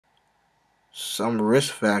Some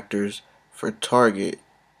risk factors for Target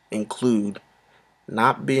include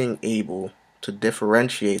not being able to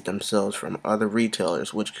differentiate themselves from other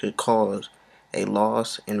retailers, which could cause a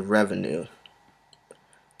loss in revenue.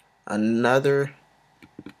 Another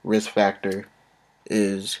risk factor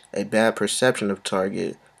is a bad perception of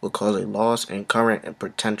Target will cause a loss in current and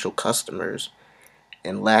potential customers.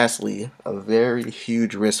 And lastly, a very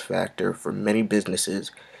huge risk factor for many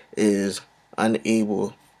businesses is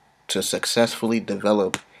unable to successfully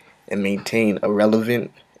develop and maintain a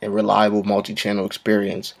relevant and reliable multi-channel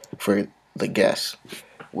experience for the guests,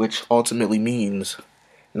 which ultimately means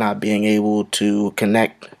not being able to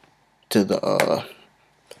connect to the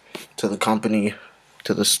company,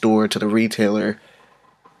 to the store, to the retailer,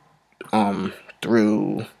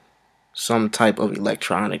 through some type of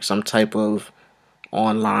electronic, some type of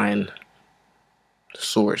online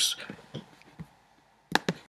source.